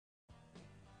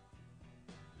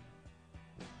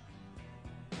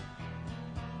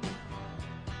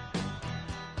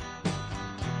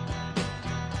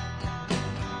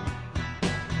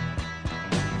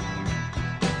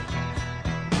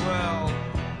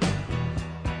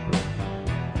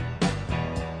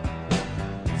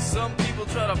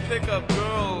try to pick up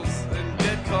girls and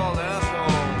get called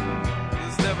asshole.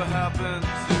 This never happened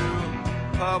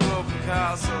to Pablo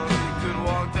Picasso. He could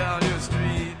walk down your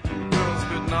street and girls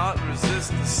could not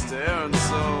resist the stare, and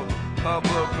so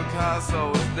Pablo Picasso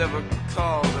was never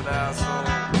called an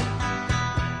asshole.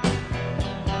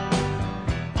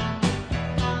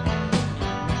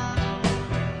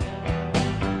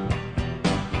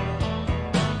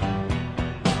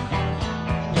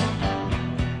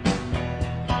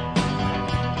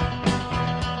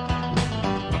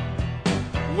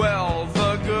 Well,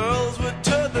 the girls would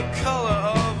turn the color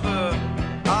of the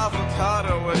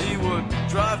avocado when he would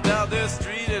drive down their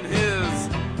street in his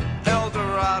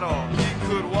Eldorado. He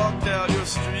could walk down your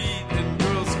street and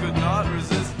girls could not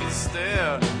resist the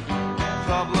stare.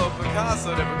 Pablo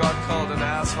Picasso never got called an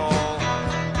asshole,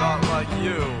 not like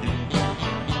you.